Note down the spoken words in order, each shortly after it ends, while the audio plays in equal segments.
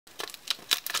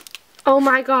Oh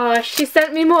my gosh, she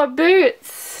sent me more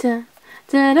boots. Da,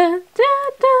 da, da, da,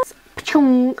 da.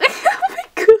 Oh my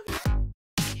god.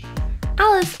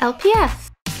 Alice LPS.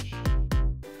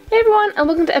 Hey everyone, and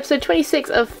welcome to episode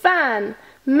 26 of Fan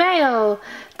Mail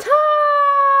Time!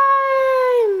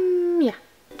 Yeah.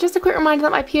 Just a quick reminder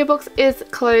that my PO box is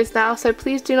closed now, so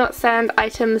please do not send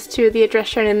items to the address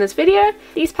shown in this video.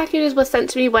 These packages were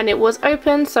sent to me when it was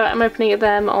open, so I'm opening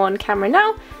them on camera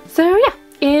now. So yeah,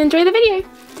 enjoy the video!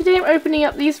 Today I'm opening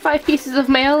up these 5 pieces of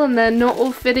mail and they're not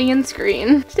all fitting in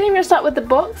screen. Today I'm going to start with the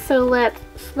box, so let's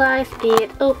slice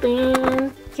it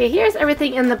open. Okay, here's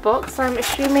everything in the box. I'm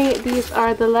assuming these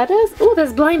are the letters. Oh,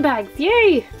 there's blind bags,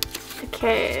 yay!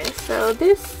 Okay, so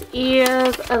this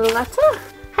is a letter.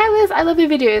 Hi Liz, I love your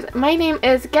videos. My name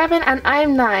is Gavin and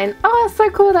I'm 9. Oh, it's so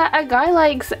cool that a guy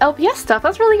likes LPS stuff.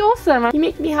 That's really awesome. You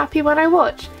make me happy when I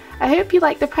watch. I hope you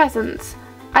like the presents.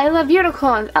 I love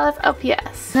unicorns, Alice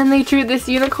LPS. Then they drew this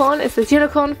unicorn. It says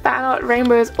unicorn fan art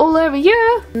rainbows all over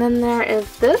you. And then there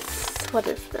is this. What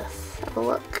is this? Have a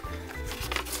look.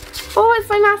 Oh, it's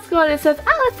my mascot. It says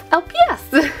Alice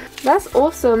LPS. That's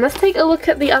awesome. Let's take a look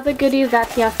at the other goodies that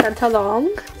he has sent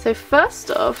along. So first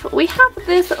off, we have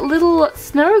this little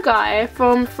snow guy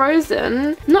from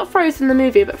Frozen. Not Frozen the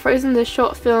movie, but Frozen the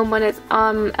short film when it's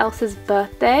Elsa's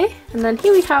birthday. And then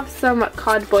here we have some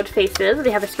cardboard faces.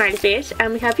 We have a smiley face,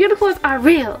 and we have unicorns are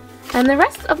real. And the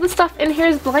rest of the stuff in here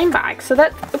is blind bags. So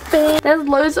that's open. There's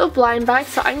loads of blind bags,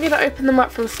 so I'm going to open them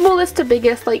up from smallest to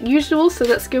biggest like usual. So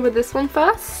let's go with this one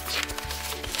first.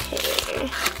 Okay.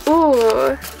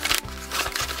 Ooh.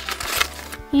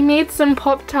 He made some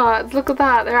Pop-Tarts. Look at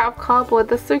that. They're out of cardboard.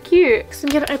 They're so cute. So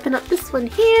I'm going to open up this one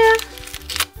here.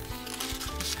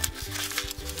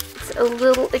 It's a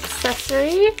little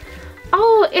accessory.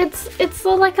 Oh, it's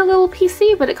like a little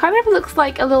PC, but it kind of looks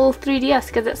like a little 3DS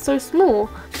because it's so small.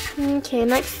 Okay,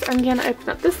 next I'm going to open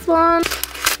up this one.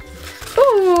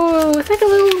 Oh, it's like a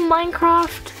little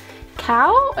Minecraft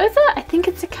cow, is it? I think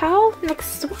it's a cow.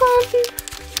 Next one.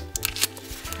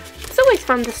 It's always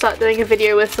fun to start doing a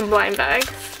video with some blind bags.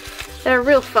 They're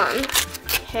real fun.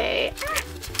 Okay.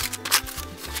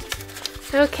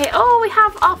 Okay, oh, we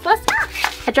have our first...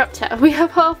 I dropped her. We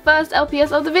have our first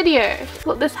LPS of the video.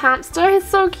 Look, this hamster is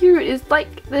so cute. It's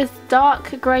like this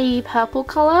dark grey purple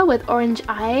colour with orange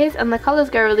eyes, and the colours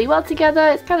go really well together.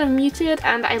 It's kind of muted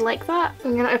and I like that.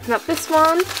 I'm going to open up this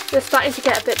one. They're starting to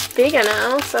get a bit bigger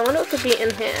now, so I wonder what could be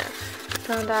in here.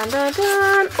 Dun, dun, dun,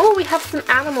 dun. Oh, we have some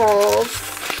animals.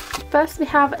 First we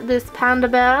have this panda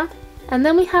bear, and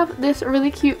then we have this really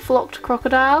cute flocked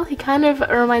crocodile. He kind of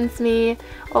reminds me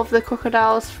of the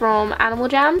crocodiles from Animal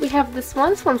Jam. We have this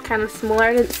one. This one's kind of smaller.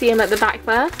 I didn't see him at the back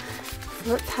there.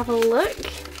 So let's have a look.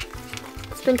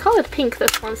 It's been coloured pink,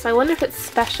 this one, so I wonder if it's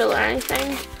special or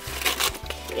anything.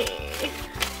 Okay.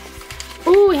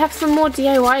 Oh, we have some more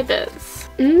DIY bits.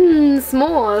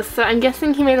 S'mores. So I'm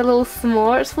guessing he made a little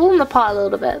s'more. It's fallen apart a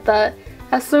little bit, but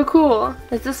that's so cool.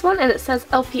 There's this one and it says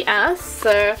LPS,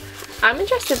 so I'm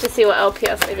interested to see what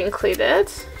LPS they've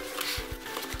included.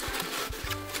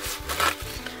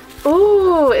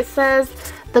 Oh, it says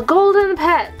the golden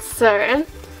pet. So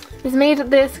he's made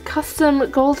this custom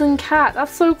golden cat.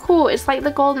 That's so cool. It's like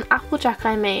the golden Applejack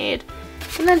I made.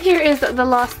 And then here is the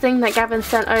last thing that Gavin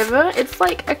sent over. It's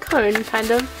like a cone,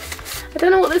 kind of. I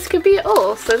don't know what this could be at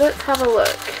all, so let's have a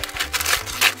look.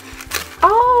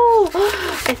 Oh,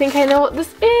 I think I know what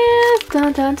this is.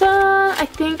 Dun dun dun. I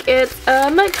think it's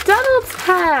a McDonald's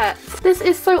hat. This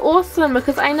is so awesome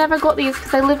because I never got these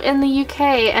because I live in the UK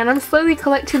and I'm slowly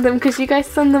collecting them because you guys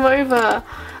send them over.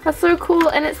 That's so cool,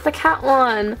 and it's the cat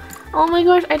one. Oh my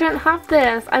gosh, I don't have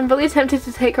this. I'm really tempted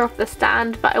to take her off the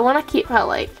stand, but I want to keep her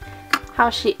like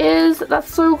how she is.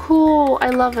 That's so cool. I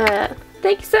love it.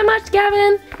 Thank you so much,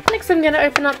 Gavin. Next I'm going to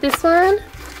open up this one.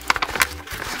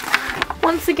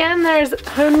 Once again, there's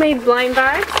homemade blind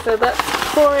bags, so let's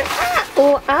pour it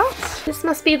all out. This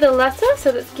must be the letter, so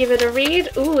let's give it a read.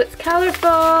 Ooh, it's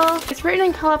colourful. It's written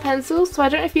in colour pencils, so I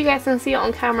don't know if you guys can see it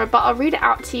on camera, but I'll read it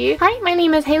out to you. Hi, my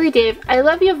name is Hayley Dave. I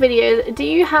love your videos. Do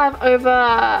you have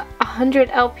over 100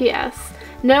 LPS?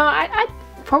 No,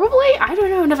 probably, I don't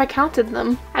know, I never counted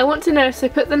them. I want to know, so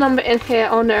put the number in here.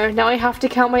 Oh no, now I have to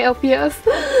count my LPS.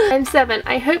 I'm 7.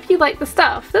 I hope you like the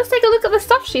stuff. Let's take a look at the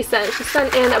stuff she sent. She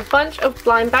sent in a bunch of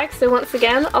blind bags, so once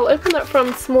again, I'll open it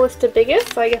from smallest to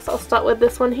biggest, so I guess I'll start with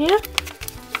this one here.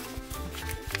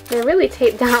 They're really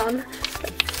taped down.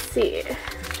 Let's see.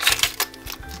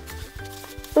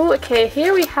 Oh, okay,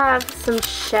 here we have some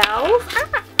shells.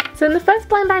 So in the first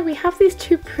blind bag we have these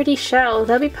 2 pretty shells.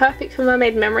 They'll be perfect for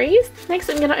mermaid memories. Next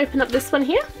I'm going to open up this one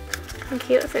here.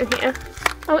 Okay, that's in here.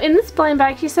 Oh, in this blind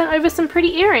bag she sent over some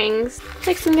pretty earrings.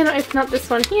 Next I'm gonna open up this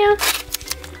one here.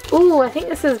 Ooh, I think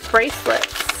this is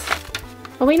bracelets.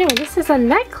 Oh wait, no, this is a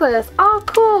necklace. Oh,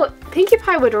 cool. Pinkie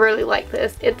Pie would really like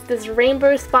this. It's this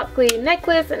rainbow sparkly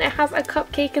necklace and it has a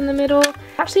cupcake in the middle.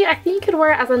 Actually, I think you could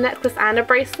wear it as a necklace and a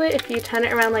bracelet if you turn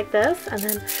it around like this and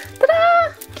then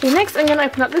ta-da! Okay, next I'm gonna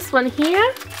open up this one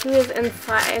here. Who is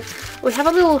inside? We have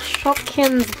a little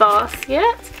Shopkins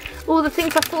basket. Oh, the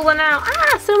things have fallen out.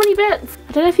 Ah, so many bits.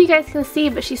 I don't know if you guys can see,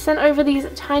 but she sent over these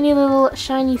tiny little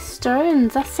shiny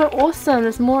stones. That's so awesome.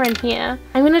 There's more in here.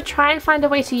 I'm going to try and find a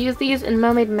way to use these in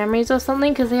Mermaid Memories or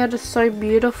something because they are just so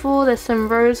beautiful. There's some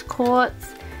rose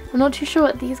quartz. I'm not too sure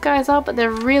what these guys are, but they're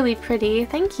really pretty.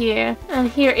 Thank you. And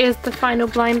here is the final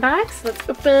blind bag. So let's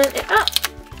open it up.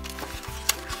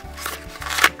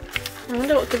 I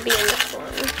wonder what could be in this one.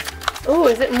 Oh,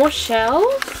 is it more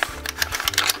shells?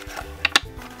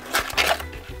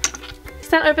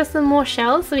 Sent over some more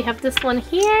shells, so we have this one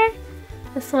here,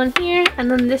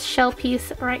 and then this shell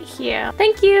piece right here.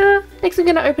 Thank you! Next I'm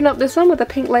gonna open up this one with a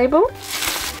pink label.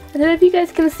 I don't know if you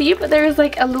guys can see it, but there is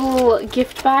like a little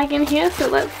gift bag in here, so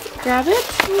let's grab it.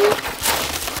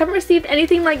 I haven't received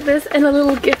anything like this in a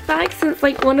little gift bag since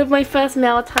like one of my first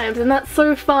mail times, and that's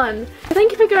so fun.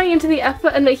 Thank you for going into the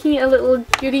effort and making it a little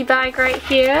goodie bag right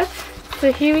here.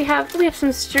 So here we have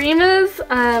some streamers.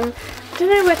 I don't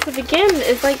know where to begin.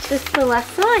 Is like this the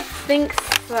letter? I think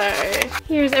so.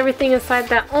 Here's everything inside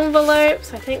that envelope.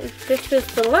 So I think this is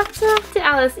the letter. To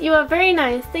Alice, you are very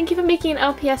nice. Thank you for making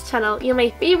an LPS channel. You're my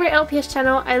favorite LPS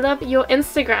channel. I love your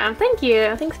Instagram. Thank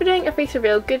you. Thanks for doing a face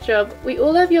reveal. Good job. We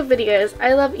all love your videos.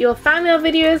 I love your fan mail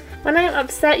videos. When I'm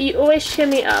upset, you always cheer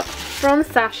me up. From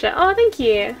Sasha. Oh, thank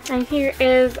you. And here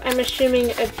is, I'm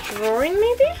assuming, a drawing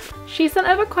maybe? She sent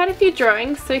over quite a few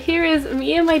drawings, so here is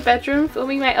me in my bedroom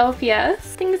filming my LPS. I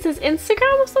think this is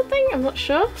Instagram or something, I'm not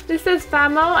sure. This is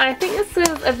fan mail, and I think this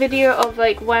is a video of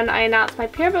like when I announced my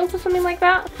PO Box or something like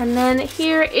that. And then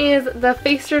here is the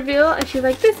face reveal, and she's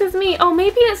like, this is me. Oh,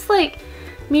 maybe it's like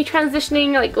me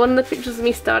transitioning, like one of the pictures of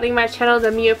me starting my channel,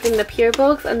 then me opening the PO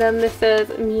Box, and then this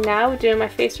is me now doing my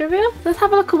face reveal. Let's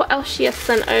have a look at what else she has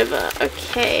sent over.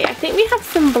 Okay, I think we have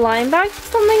some blind bags or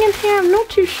something in here, I'm not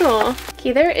too sure.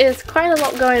 Okay, there is quite a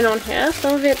lot going on here.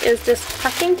 Some of it is just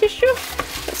packing tissue.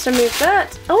 Let's remove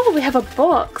that. Oh, we have a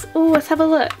box. Oh, let's have a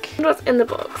look. What's in the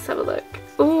box? Have a look.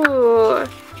 Ooh.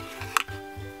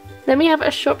 Then we have a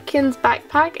Shopkins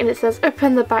backpack, and it says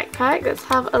open the backpack. Let's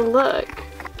have a look.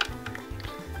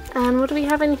 And what do we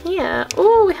have in here?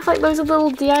 Oh, we have like loads of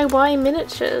little DIY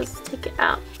miniatures. Take it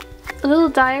out. A little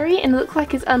diary, and it looks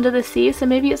like it's under the sea, so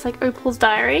maybe it's like Opal's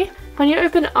diary. When you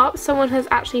open it up, someone has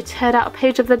actually teared out a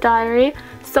page of the diary.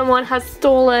 Someone has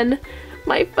stolen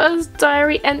my first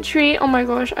diary entry. Oh my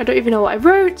gosh, I don't even know what I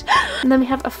wrote. And then we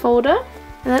have a folder.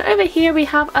 And then over here we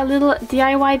have a little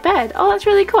DIY bed. Oh, that's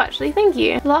really cool actually, thank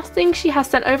you. Last thing she has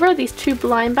sent over are these two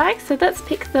blind bags, so let's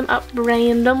pick them up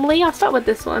randomly. I'll start with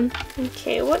this one.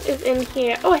 Okay, what is in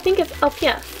here? Oh, I think it's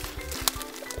LPS.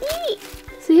 Eee!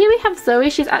 So here we have Zoe.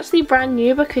 She's actually brand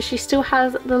new because she still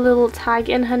has the little tag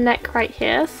in her neck right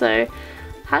here. So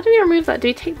how do we remove that? Do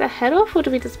we take the head off or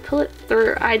do we just pull it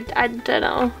through? I don't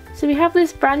know. So we have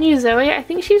this brand new Zoe. I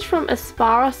think she's from a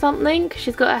spa or something because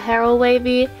she's got her hair all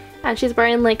wavy. And she's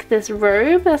wearing like this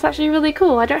robe. That's actually really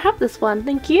cool. I don't have this one,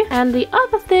 thank you. And the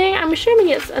other thing, I'm assuming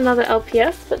it's another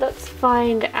LPS, but let's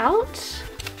find out.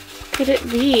 Could it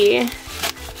be?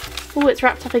 Oh, it's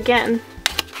wrapped up again.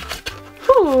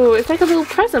 Ooh, it's like a little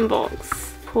present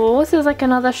box. Cool, so there's like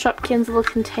another Shopkins little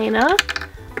container.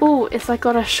 Ooh, it's like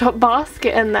got a shop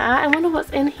basket in there. I wonder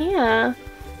what's in here.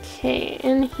 Okay,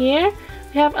 in here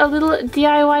we have a little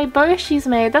DIY bow she's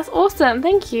made. That's awesome,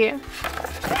 thank you.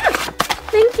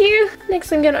 Thank you!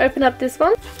 Next I'm going to open up this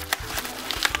one.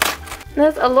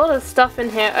 There's a lot of stuff in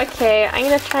here. Okay, I'm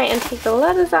going to try and take the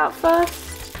letters out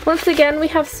first. Once again, we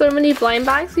have so many blind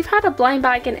bags. We've had a blind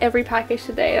bag in every package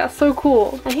today. That's so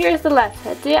cool. And here is the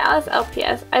letter. Dear Alice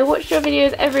LPS, I watch your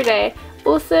videos every day.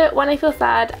 Also, when I feel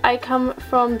sad, I come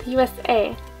from the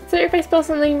USA. So if I spell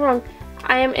something wrong,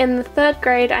 I am in the 3rd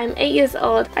grade. I'm 8 years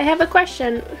old. I have a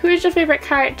question. Who is your favorite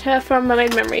character from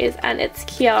Mermaid Memories? And it's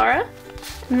Kiara.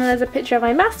 And then there's a picture of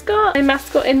my mascot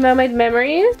in Mermaid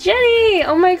Memories. Jenny!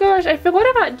 Oh my gosh, I forgot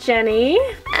about Jenny.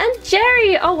 And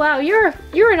Jerry! Oh wow, you're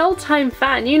an old-time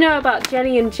fan. You know about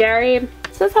Jenny and Jerry.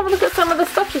 So let's have a look at some of the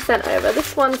stuff she sent over.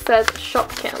 This one says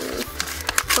Shopkins.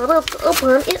 So let's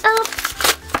open it up.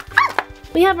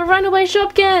 We have a runaway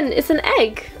Shopkin! It's an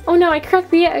egg! Oh no, I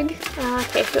cracked the egg.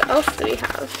 Okay, so what else do we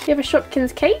have? We have a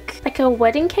Shopkins cake, like a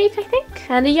wedding cake I think,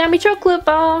 and a yummy chocolate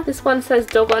bar. This one says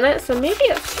dog on it, so maybe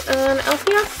it's an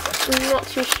LPS, I'm not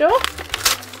too sure.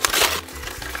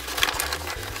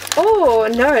 Oh,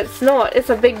 no, it's not. It's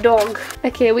a big dog.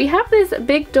 Okay, we have this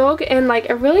big dog in like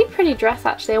a really pretty dress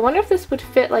actually. I wonder if this would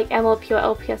fit like MLP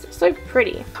or LPS. It's so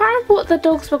pretty. I can't remember what the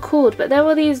dogs were called, but there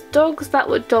were these dogs that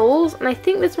were dolls, and I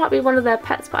think this might be one of their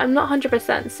pets, but I'm not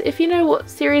 100%. So if you know what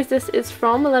series this is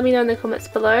from, let me know in the comments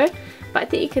below. But I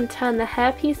think you can turn the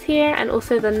hairpiece here and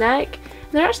also the neck.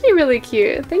 And they're actually really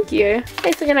cute. Thank you.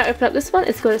 Okay, so I'm gonna open up this one.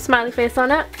 It's got a smiley face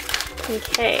on it.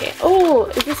 Okay. Oh,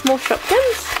 is this more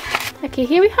Shopkins? Okay,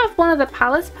 here we have one of the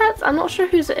Palace pets. I'm not sure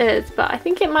whose it is, but I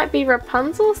think it might be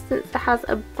Rapunzel since it has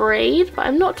a braid, but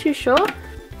I'm not too sure.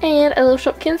 And a little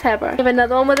Shopkins hairbrush. We have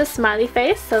another one with a smiley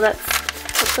face, so let's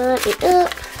open it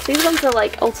up. These ones are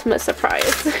like ultimate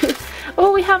surprise.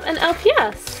 Oh, we have an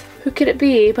LPS. Who could it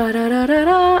be?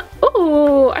 Ba-da-da-da-da.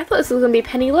 Oh, I thought this was going to be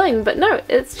Penny Lung, but no,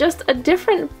 it's just a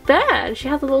different bear. She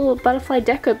has a little butterfly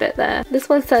deco bit there. This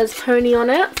one says pony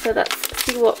on it, so let's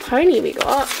see what pony we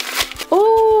got.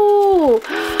 Oh,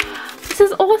 this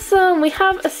is awesome. We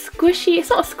have a squishy, it's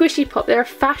not a squishy pop, they're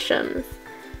fashions.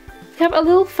 We have a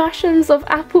little fashions of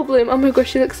Apple Bloom. Oh my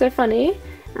gosh, she looks so funny.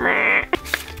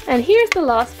 And here's the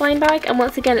last blind bag, and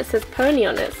once again it says pony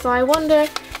on it. So I wonder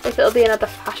if it'll be another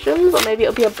fashions, or maybe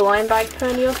it'll be a blind bag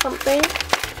pony or something.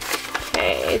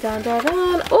 Okay, dun dun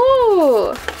dun.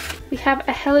 Oh! We have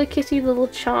a Hello Kitty little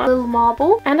charm, little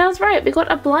marble. And I was right, we got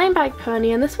a blind bag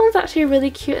pony, and this one's actually really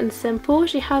cute and simple.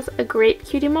 She has a grape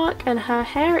cutie mark and her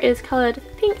hair is coloured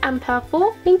pink and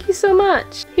purple. Thank you so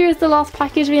much. Here's the last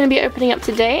package we're going to be opening up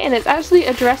today, and it's actually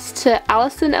addressed to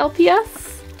Allison LPS.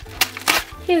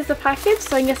 Here's the package,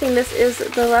 so I'm guessing this is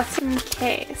the letter.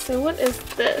 Okay, so what is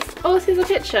this? Oh, this is a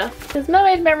picture. There's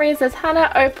Mermaid Memories, there's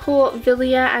Hannah, Opal,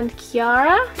 Villia and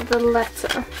Kiara. The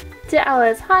letter. Dear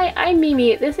Alice, hi, I'm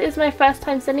Mimi. This is my first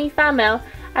time sending fan mail.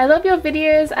 I love your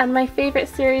videos and my favourite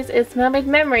series is Mermaid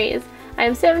Memories. I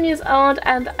am 7 years old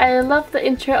and I love the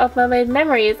intro of Mermaid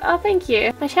Memories. Oh, thank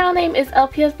you. My channel name is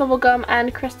LPS Bubblegum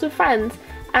and Crystal Friends,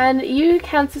 and you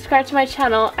can subscribe to my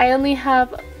channel. I only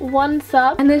have 1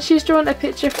 sub. And then she's drawn a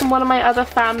picture from one of my other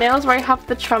fan mails where I have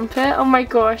the trumpet. Oh my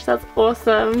gosh, that's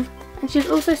awesome. And she's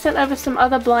also sent over some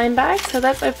other blind bags, so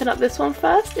let's open up this one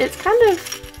first. It's kind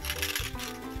of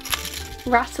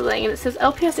rattling and it says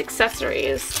LPS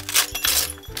accessories.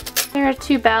 There are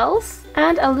 2 bells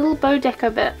and a little bow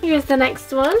deco bit. Here's the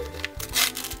next one.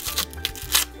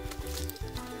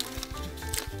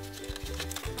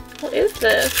 What is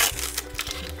this?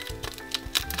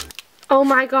 Oh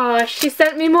my gosh, she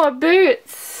sent me more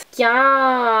boots.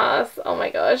 Yes. Oh my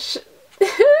gosh.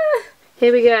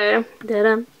 Here we go.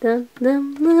 Da-dum, dum,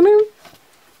 dum, dum, dum.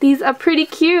 These are pretty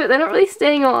cute. They're not really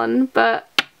staying on, but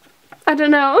I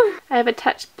don't know. I have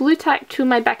attached blue tack to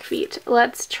my back feet.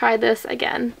 Let's try this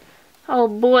again. Oh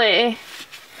boy.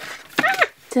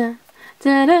 Da,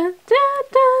 da, da, da,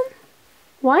 da.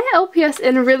 Why are LPS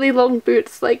in really long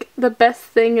boots like the best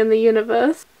thing in the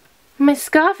universe? My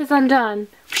scarf is undone.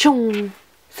 Shong.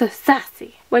 So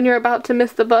sassy. When you're about to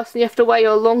miss the bus and you have to wear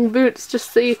your long boots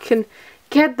just so you can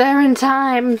get there in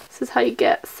time. This is how you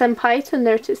get senpai to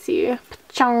notice you.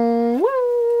 Pachong.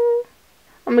 Oh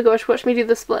my gosh, watch me do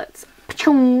the splits.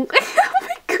 Pachong. Oh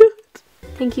my god.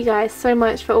 Thank you guys so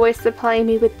much for always supplying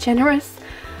me with generous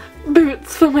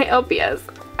boots for my LPS.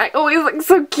 I always look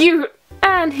so cute.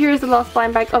 And here's the last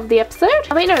blind bag of the episode.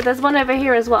 Oh wait, no, there's one over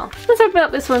here as well. Let's open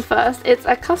up this one first. It's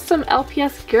a custom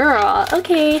LPS girl.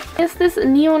 Okay, it's this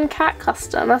neon cat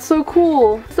custom. That's so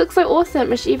cool. This looks so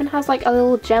awesome. And she even has like a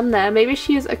little gem there. Maybe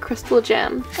she is a crystal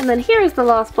gem. And then here is the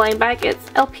last blind bag. It's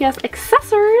LPS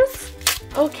accessories.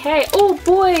 Okay, oh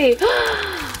boy.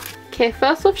 Okay,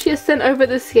 first off, she has sent over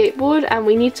the skateboard and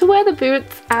we need to wear the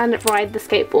boots and ride the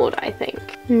skateboard, I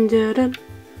think. Dun-dun,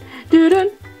 dun-dun.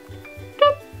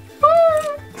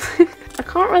 I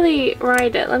can't really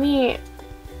ride it. Let me...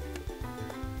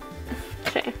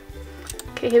 Okay.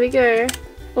 Okay, here we go.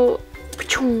 Oh.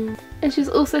 And she's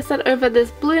also sent over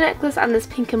this blue necklace and this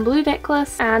pink and blue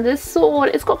necklace. And this sword,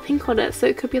 it's got pink on it, so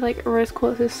it could be like a rose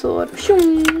quartz sword. So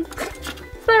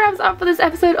that wraps up for this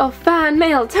episode of Fan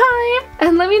Mail Time.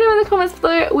 And let me know in the comments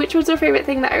below which was your favourite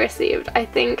thing that I received. I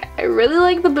think I really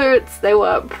like the boots. They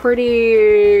were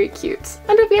pretty cute.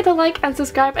 And don't forget to like and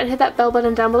subscribe and hit that bell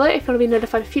button down below if you want to be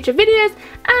notified of future videos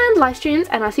and live streams.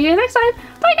 And I'll see you next time.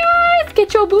 Bye guys!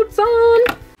 Get your boots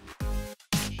on!